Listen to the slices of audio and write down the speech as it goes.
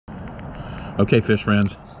Okay, fish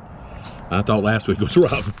friends, I thought last week was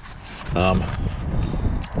rough.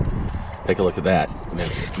 Take a look at that.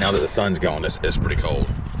 Now that the sun's gone, it's pretty cold.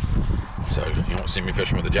 So you won't see me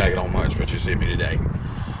fishing with the jacket on much, but you see me today.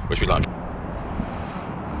 Wish me luck.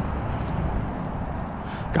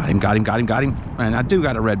 Got him, got him, got him, got him. And I do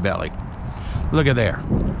got a red belly. Look at there.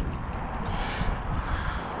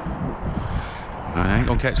 I ain't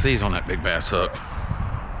gonna catch these on that big bass hook.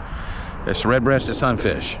 It's a red-breasted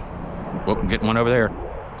sunfish. Whoop, I'm getting one over there.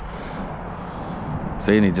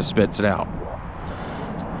 See, and he just spits it out.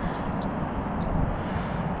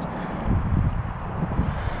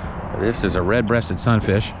 This is a red-breasted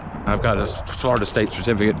sunfish. I've got a Florida State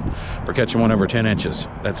certificate for catching one over 10 inches.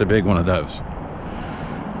 That's a big one of those.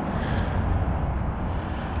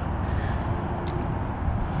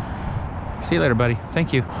 See you later, buddy.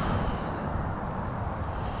 Thank you.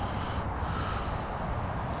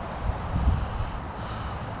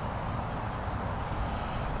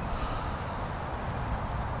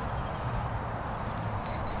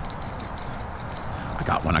 I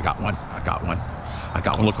got one, I got one, I got one. I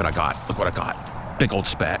got one, look what I got, look what I got. Big old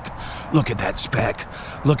speck. Look at that speck.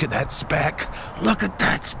 Look at that speck. Look at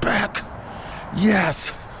that speck.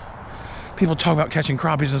 Yes. People talk about catching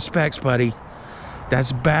crappies and specks, buddy.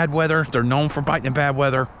 That's bad weather. They're known for biting in bad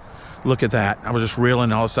weather. Look at that. I was just reeling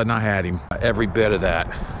and all of a sudden I had him. Every bit of that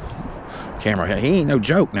camera. He ain't no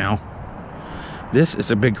joke now. This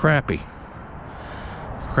is a big crappie.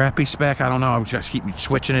 Crappie speck, I don't know. I just keep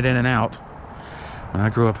switching it in and out. When I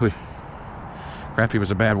grew up, crappie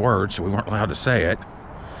was a bad word, so we weren't allowed to say it.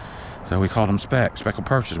 So we called them speck. Speckled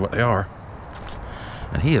perch is what they are.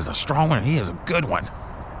 And he is a strong one, and he is a good one.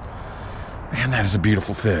 Man, that is a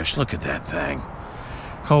beautiful fish. Look at that thing.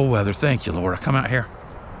 Cold weather, thank you, Lord. I come out here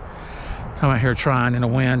trying in the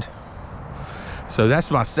wind. So that's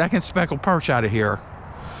my second speckled perch out of here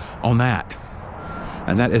on that.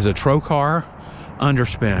 And that is a Trocar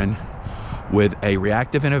underspin with a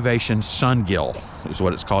Reactive Innovation Sungill is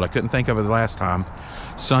what it's called. I couldn't think of it the last time.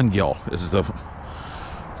 Sungill is the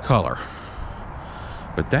color.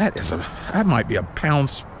 But that might be a pound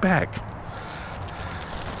speck.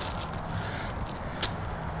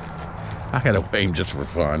 I gotta weigh him just for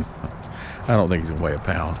fun. I don't think he's gonna weigh a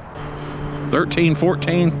pound. 13,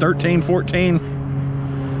 14, 13, 14,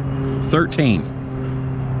 13.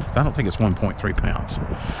 I don't think it's 1.3 pounds.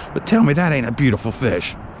 But tell me that ain't a beautiful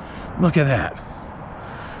fish. Look at that.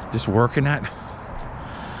 Just working that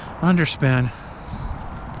underspin.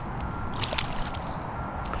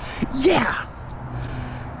 Yeah!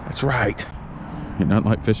 That's right. Ain't nothing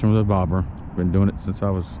like fishing with a bobber. Been doing it since I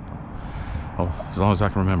was, as long as I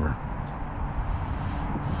can remember.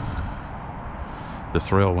 The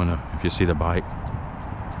thrill when if you see the bite.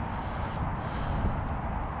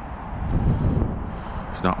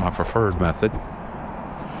 It's not my preferred method,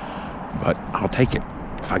 but I'll take it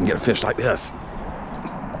if I can get a fish like this.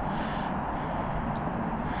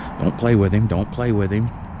 Don't play with him, don't play with him.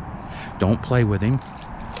 Don't play with him.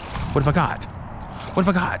 What have I got? What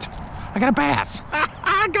have I got? I got a bass.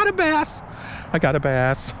 I got a bass. I got a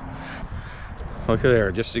bass. Look at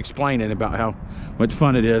there, just explaining about how much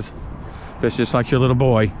fun it is. Fish just like your little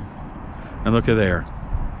boy. And look at there,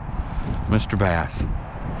 Mr. Bass.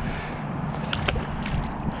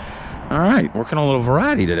 All right, working on a little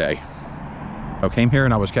variety today. I came here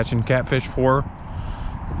and I was catching catfish for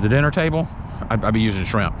the dinner table. I'd be using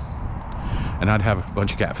shrimp and I'd have a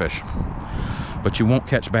bunch of catfish, but you won't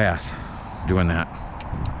catch bass doing that.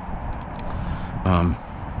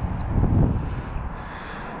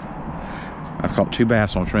 I've caught 2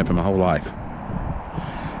 bass on shrimp in my whole life,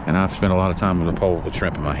 and I've spent a lot of time with a pole with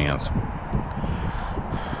shrimp in my hands.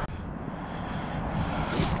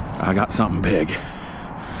 I got something big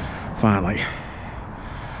finally.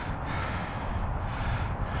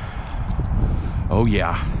 Oh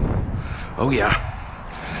yeah, oh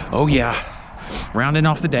yeah, oh yeah. Rounding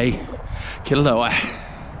off the day, Kilauea.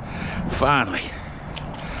 Finally,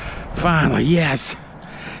 finally, yes,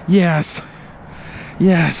 yes,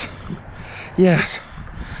 yes, yes.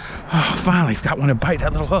 Oh, finally, got one to bite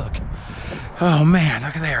that little hook. Oh man,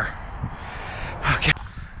 look at there. Okay,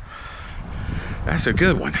 that's a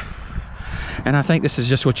good one. And I think this is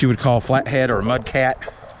just what you would call flathead or a mud cat.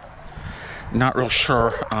 Not real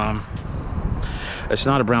sure. It's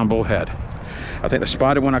not a brown bullhead. I think the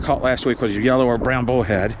spotted one I caught last week was a yellow or brown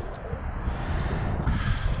bullhead.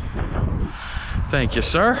 Thank you,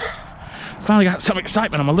 sir. Finally got some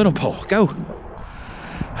excitement on my little pole. Go.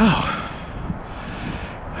 Oh.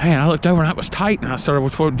 Man, I looked over and that was tight, and I sort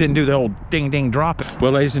of didn't do the old ding ding drop it.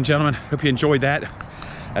 Well, ladies and gentlemen, hope you enjoyed that.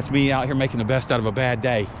 That's me out here making the best out of a bad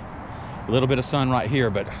day. A little bit of sun right here,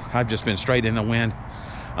 but I've just been straight in the wind.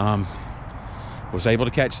 Was able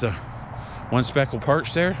to catch the one speckled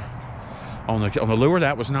perch there on the lure.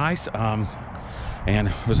 That was nice.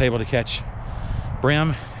 And was able to catch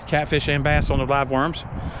brim, catfish, and bass on the live worms.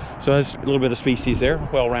 So there's a little bit of species there.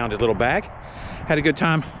 Well-rounded little bag. Had a good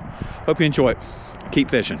time. Hope you enjoy it. Keep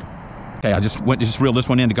fishing. Okay, I just reeled this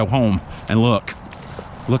one in to go home, and look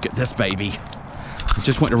at this baby. I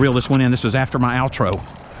just went to reel this one in. This was after my outro.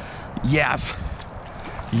 Yes,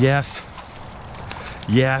 yes,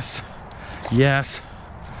 yes, yes,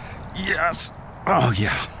 yes. Oh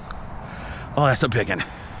yeah. Oh, that's a big one.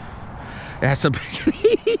 That's a big one.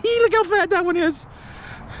 Look how fat that one is.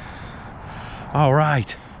 All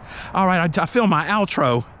right, I filmed my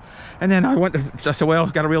outro, and then I said, well,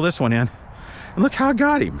 got to reel this one in, and look how I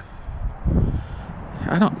got him.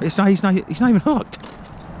 He's not even hooked.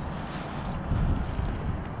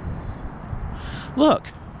 Look.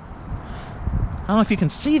 I don't know if you can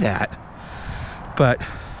see that, but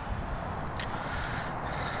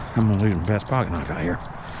I'm gonna lose my best pocket knife out here.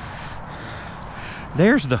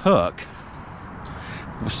 There's the hook.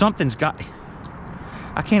 Something's got,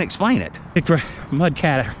 I can't explain it. Mud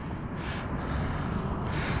cat.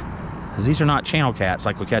 These are not channel cats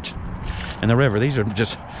like we catch in the river. These are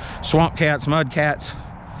just swamp cats, mud cats.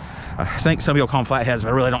 I think some people call them flatheads, but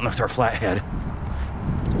I really don't know if they're a flathead.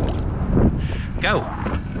 Go.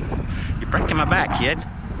 You're breaking my back, kid.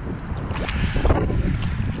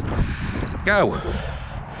 Go.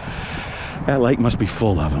 That lake must be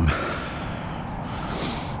full of them.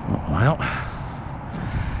 Well,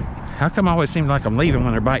 how come I always seem like I'm leaving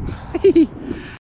when they're biting?